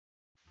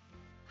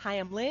Hi,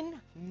 I'm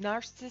Lynn,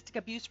 narcissistic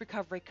abuse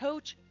recovery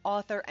coach,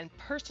 author, and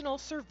personal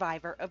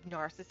survivor of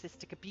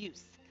narcissistic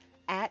abuse.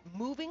 At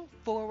Moving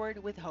Forward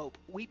with Hope,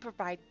 we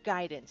provide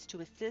guidance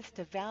to assist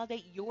to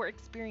validate your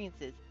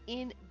experiences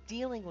in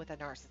dealing with a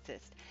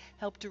narcissist,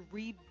 help to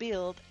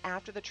rebuild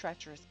after the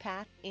treacherous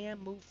path,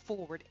 and move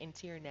forward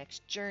into your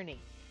next journey.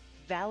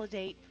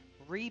 Validate,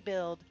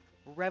 rebuild,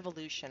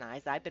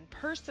 revolutionize. I've been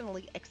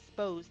personally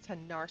exposed to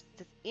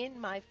narcissists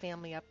in my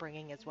family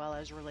upbringing as well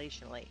as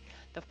relationally.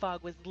 The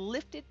fog was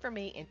lifted for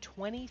me in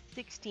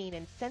 2016,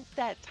 and since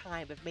that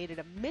time, I've made it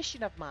a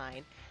mission of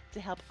mine to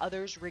help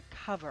others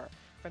recover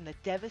from the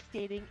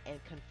devastating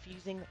and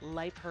confusing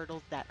life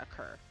hurdles that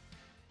occur.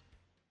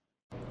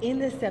 In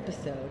this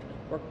episode,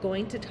 we're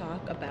going to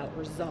talk about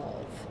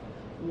resolve,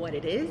 what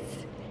it is,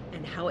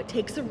 and how it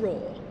takes a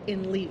role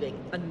in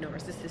leaving a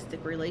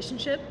narcissistic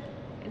relationship,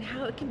 and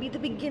how it can be the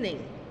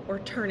beginning or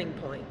turning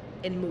point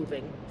in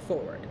moving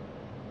forward.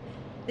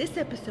 This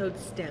episode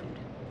stemmed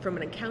from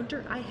an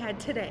encounter I had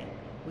today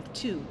with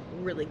two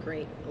really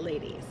great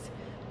ladies.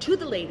 To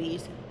the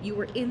ladies, you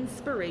were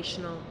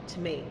inspirational to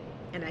me,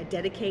 and I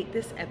dedicate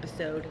this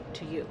episode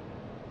to you.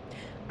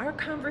 Our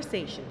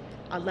conversation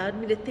allowed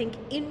me to think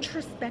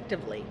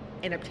introspectively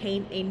and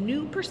obtain a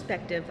new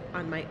perspective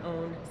on my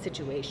own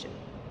situation.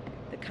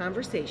 The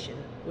conversation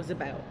was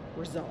about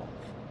resolve.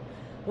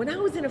 When I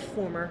was in a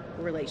former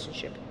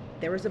relationship,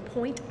 there was a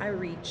point I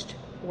reached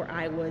where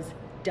I was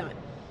done.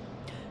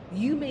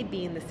 You may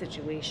be in the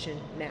situation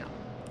now,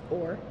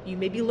 or you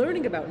may be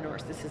learning about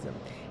narcissism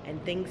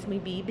and things may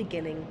be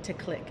beginning to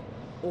click,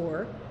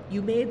 or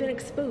you may have been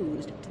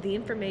exposed to the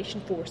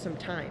information for some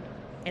time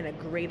and a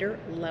greater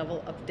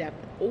level of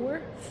depth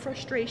or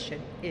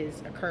frustration is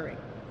occurring.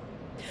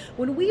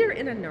 When we are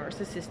in a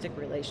narcissistic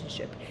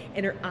relationship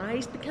and our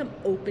eyes become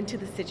open to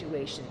the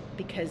situation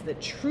because the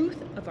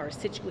truth of our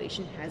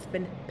situation has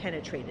been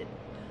penetrated,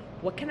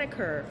 what can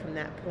occur from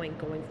that point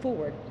going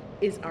forward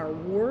is our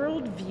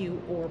worldview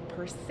or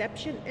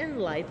perception in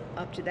life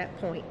up to that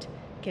point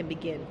can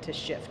begin to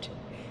shift.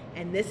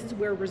 And this is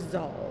where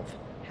resolve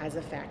has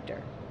a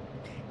factor.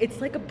 It's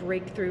like a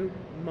breakthrough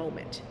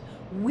moment.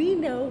 We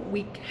know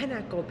we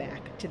cannot go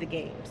back to the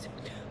games.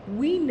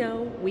 We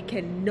know we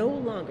can no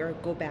longer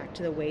go back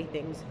to the way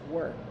things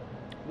were.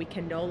 We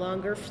can no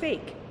longer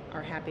fake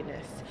our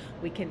happiness.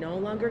 We can no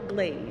longer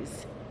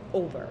glaze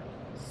over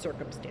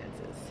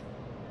circumstances.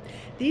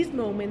 These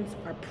moments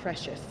are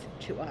precious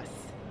to us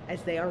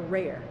as they are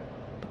rare,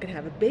 but can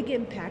have a big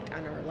impact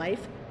on our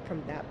life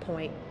from that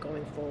point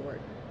going forward.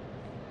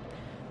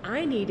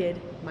 I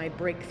needed my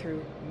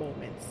breakthrough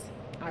moments.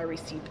 I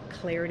received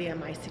clarity on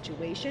my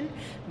situation,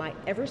 my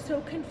ever so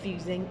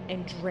confusing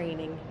and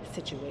draining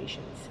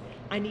situations.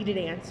 I needed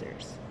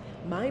answers.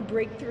 My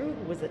breakthrough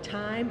was a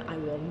time I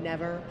will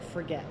never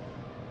forget.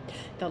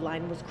 The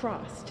line was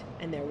crossed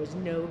and there was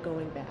no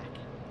going back.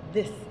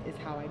 This is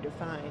how I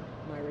define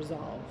my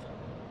resolve.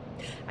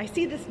 I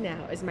see this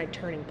now as my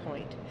turning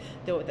point,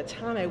 though at the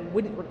time I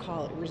wouldn't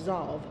recall it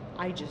resolve.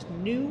 I just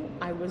knew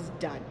I was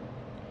done.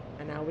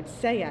 And I would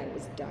say I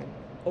was done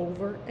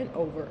over and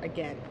over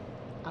again,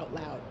 out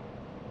loud.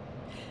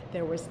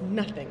 There was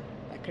nothing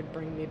that could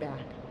bring me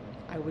back.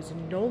 I was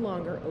no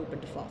longer open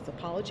to false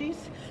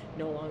apologies,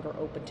 no longer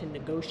open to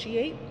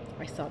negotiate.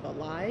 I saw the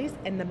lies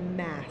and the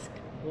masked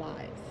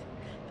lies.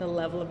 The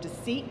level of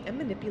deceit and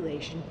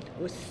manipulation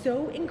was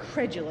so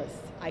incredulous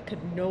I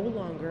could no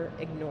longer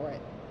ignore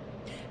it.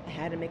 I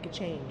had to make a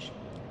change.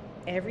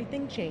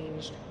 Everything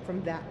changed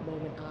from that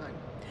moment on.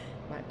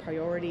 My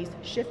priorities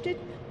shifted,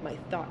 my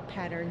thought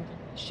pattern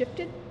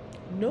shifted.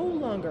 No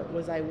longer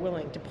was I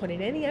willing to put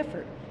in any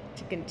effort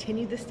to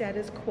continue the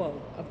status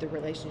quo of the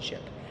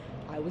relationship.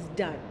 I was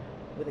done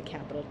with a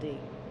capital D.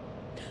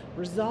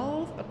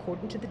 Resolve,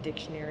 according to the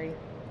dictionary,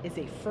 is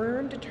a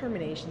firm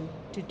determination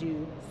to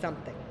do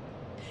something.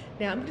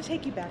 Now I'm going to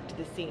take you back to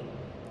the scene,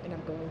 and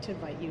I'm going to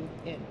invite you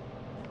in.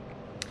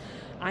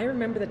 I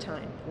remember the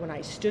time when I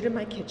stood in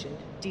my kitchen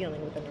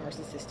dealing with a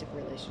narcissistic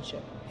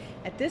relationship.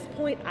 At this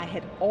point, I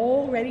had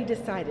already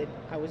decided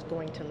I was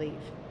going to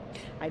leave.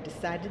 I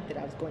decided that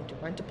I was going to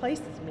rent a place.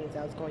 This means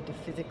I was going to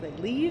physically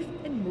leave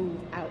and move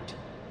out.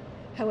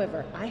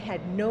 However, I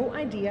had no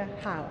idea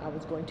how I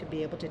was going to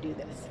be able to do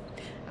this.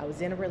 I was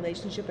in a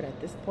relationship, and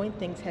at this point,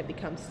 things had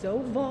become so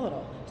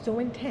volatile, so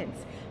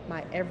intense,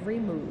 my every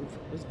move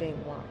was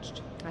being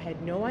watched. I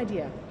had no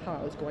idea how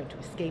I was going to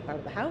escape out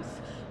of the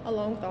house,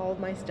 along with all of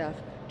my stuff,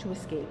 to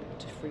escape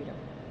to freedom.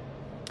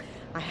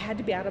 I had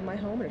to be out of my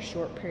home in a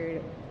short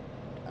period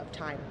of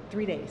time,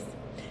 3 days.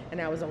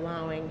 And I was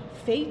allowing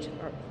fate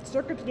or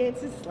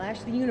circumstances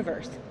 / the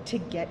universe to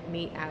get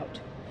me out.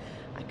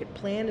 I could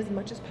plan as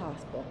much as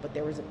possible, but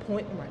there was a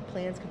point where my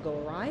plans could go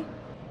awry,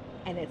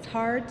 and it's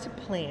hard to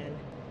plan.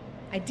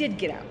 I did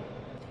get out,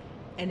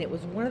 and it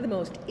was one of the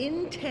most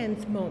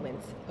intense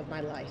moments of my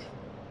life.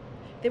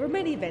 There were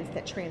many events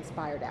that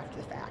transpired after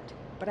the fact,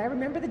 but I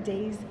remember the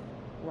days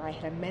where I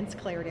had immense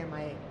clarity on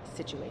my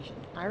situation.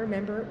 I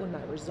remember when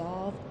my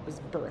resolve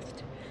was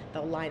birthed.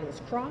 The line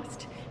was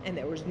crossed, and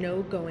there was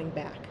no going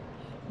back.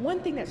 One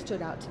thing that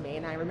stood out to me,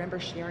 and I remember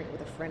sharing it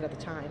with a friend at the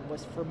time,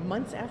 was for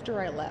months after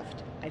I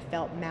left, I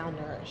felt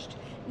malnourished.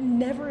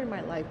 Never in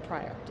my life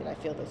prior did I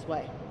feel this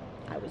way.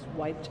 I was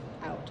wiped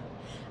out.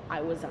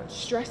 I was on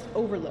stress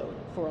overload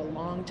for a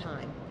long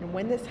time. And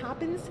when this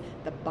happens,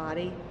 the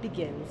body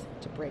begins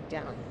to break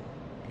down.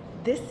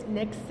 This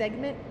next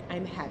segment,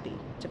 I'm happy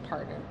to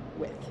partner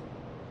with.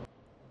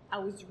 I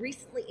was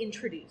recently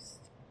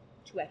introduced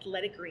to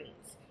Athletic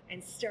Greens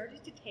and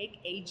started to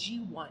take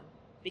AG1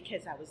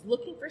 because I was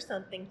looking for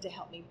something to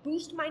help me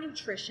boost my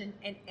nutrition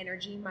and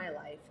energy in my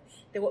life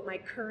than what my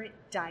current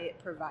diet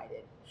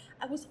provided.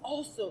 I was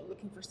also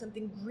looking for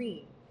something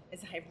green,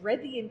 as I have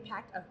read the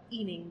impact of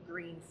eating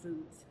green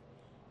foods.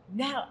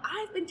 Now,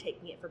 I've been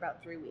taking it for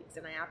about 3 weeks,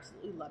 and I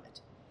absolutely love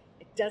it.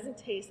 It doesn't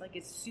taste like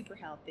it's super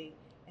healthy.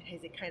 It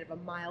has a kind of a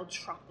mild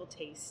tropical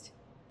taste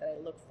that I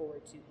look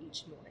forward to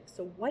each morning.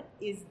 So what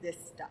is this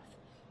stuff?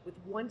 With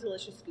one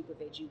delicious scoop of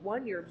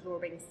AG1, you're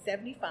absorbing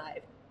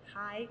 75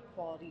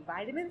 high-quality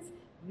vitamins,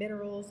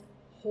 minerals,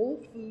 whole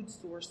food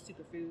source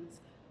superfoods,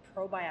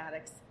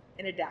 probiotics,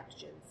 and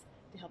adaptogens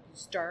to help you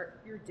start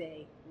your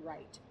day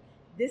right.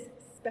 This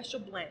special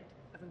blend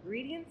of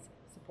ingredients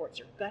supports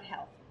your gut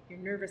health, your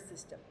nervous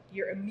system,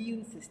 your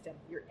immune system,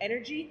 your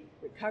energy,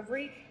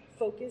 recovery,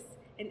 focus,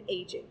 and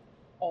aging.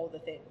 All the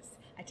things.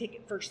 I take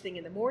it first thing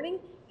in the morning,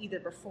 either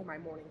before my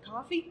morning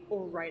coffee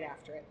or right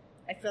after it.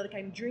 I feel like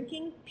I'm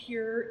drinking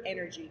pure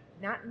energy,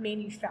 not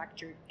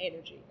manufactured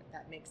energy, if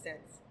that makes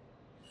sense.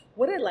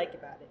 What I like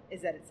about it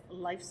is that it's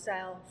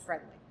lifestyle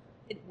friendly.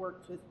 It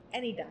works with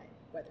any diet,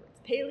 whether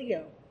it's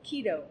paleo,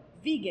 keto,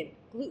 vegan,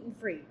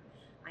 gluten-free.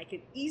 I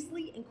can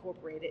easily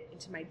incorporate it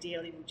into my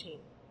daily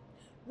routine.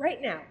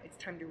 Right now, it's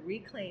time to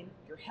reclaim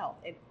your health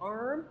and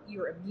arm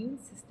your immune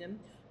system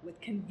with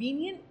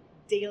convenient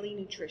daily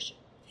nutrition.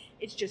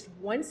 It's just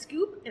one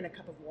scoop and a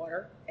cup of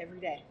water every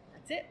day.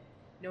 That's it.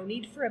 No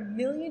need for a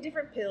million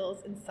different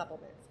pills and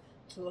supplements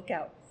to look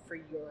out for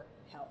your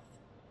health.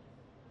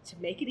 To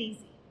make it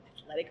easy,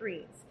 Athletic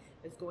Greens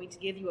is going to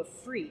give you a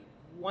free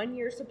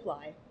 1-year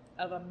supply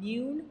of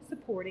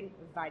immune-supporting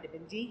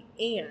vitamin D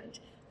and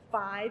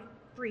 5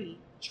 free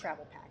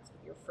travel packs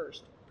with your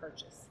first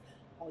purchase.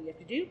 All you have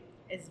to do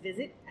is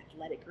visit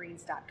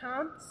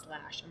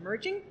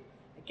athleticgreens.com/emerging.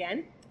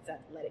 Again, it's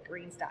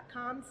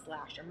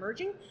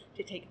athleticgreens.com/emerging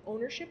to take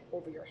ownership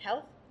over your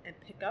health and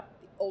pick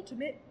up the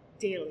ultimate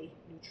daily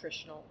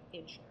nutritional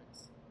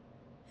insurance.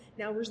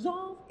 Now,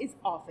 resolve is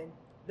often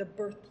the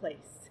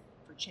birthplace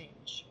for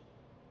change.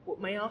 What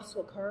may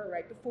also occur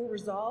right before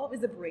resolve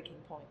is a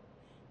breaking point.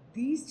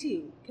 These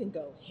two can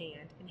go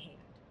hand in hand.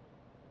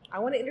 I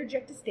want to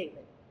interject a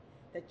statement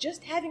that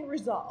just having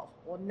resolve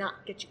will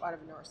not get you out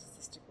of a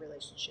narcissistic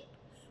relationship.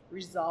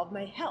 Resolve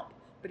may help,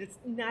 but it's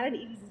not an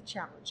easy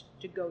challenge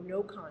to go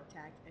no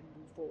contact and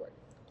move forward.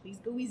 Please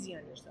go easy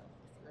on yourself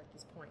if you're at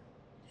this point.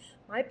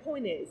 My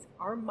point is,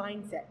 our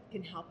mindset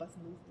can help us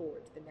move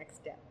forward to the next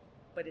step,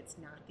 but it's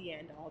not the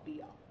end all be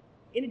all.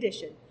 In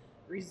addition,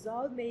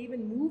 resolve may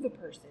even move a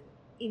person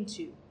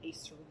into a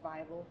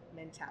survival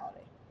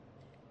mentality.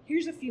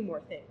 Here's a few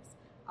more things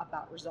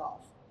about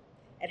resolve.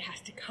 It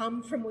has to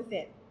come from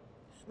within.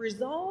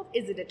 Resolve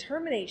is a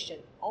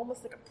determination,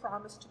 almost like a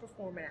promise to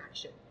perform an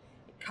action.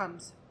 It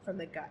comes from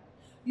the gut.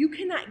 You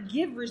cannot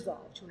give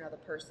resolve to another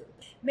person.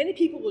 Many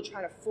people will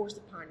try to force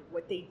upon you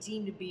what they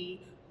deem to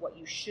be what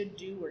you should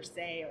do or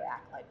say or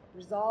act like.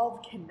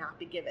 Resolve cannot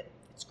be given.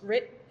 It's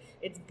grit,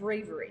 it's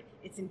bravery,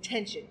 it's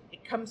intention.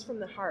 It comes from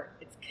the heart.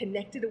 It's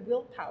connected to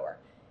willpower.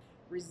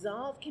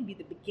 Resolve can be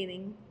the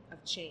beginning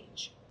of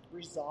change.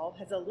 Resolve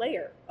has a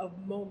layer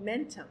of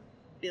momentum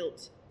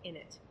built in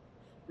it.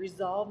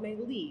 Resolve may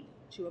lead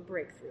to a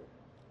breakthrough.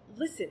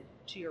 Listen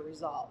to your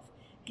resolve.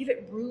 Give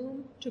it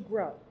room to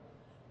grow.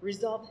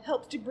 Resolve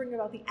helps to bring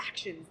about the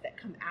actions that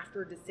come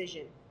after a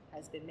decision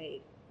has been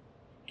made.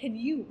 Can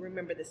you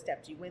remember the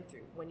steps you went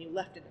through when you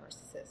left a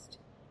narcissist?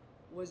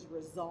 Was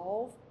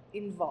resolve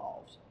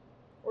involved?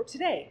 Or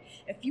today,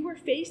 if you are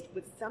faced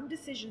with some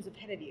decisions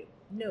ahead of you,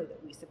 know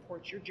that we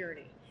support your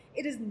journey.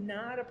 It is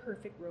not a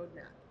perfect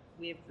roadmap.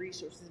 We have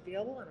resources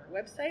available on our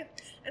website,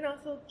 and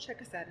also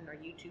check us out on our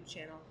YouTube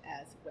channel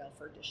as well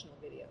for additional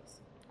videos.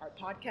 Our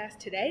podcast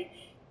today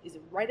is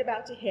right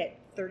about to hit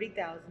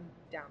 30,000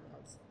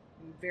 downloads.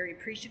 I'm very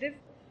appreciative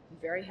and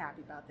very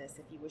happy about this.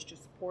 If you wish to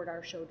support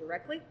our show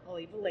directly, I'll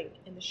leave a link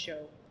in the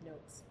show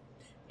notes.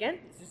 Again,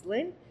 this is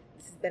Lynn.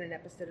 This has been an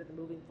episode of the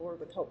Moving Forward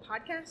with Hope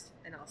podcast,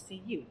 and I'll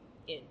see you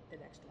in the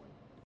next one.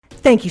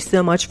 Thank you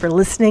so much for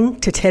listening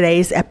to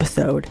today's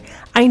episode.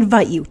 I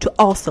invite you to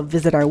also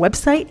visit our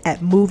website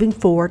at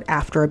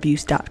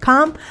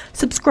movingforwardafterabuse.com,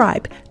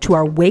 subscribe to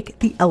our Wake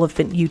the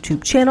Elephant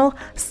YouTube channel,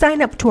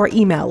 sign up to our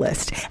email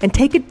list, and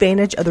take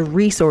advantage of the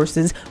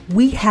resources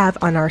we have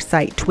on our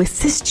site to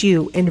assist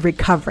you in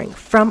recovering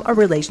from a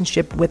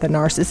relationship with a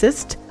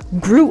narcissist,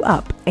 grew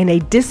up in a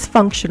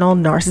dysfunctional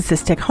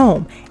narcissistic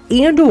home,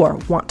 and or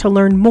want to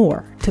learn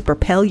more to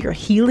propel your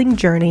healing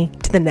journey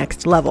to the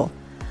next level.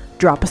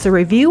 Drop us a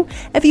review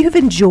if you have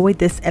enjoyed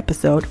this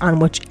episode on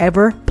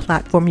whichever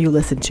platform you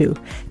listen to.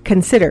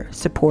 Consider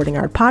supporting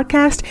our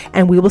podcast,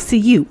 and we will see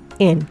you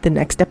in the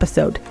next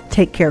episode.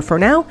 Take care for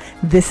now.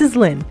 This is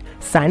Lynn,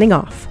 signing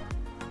off.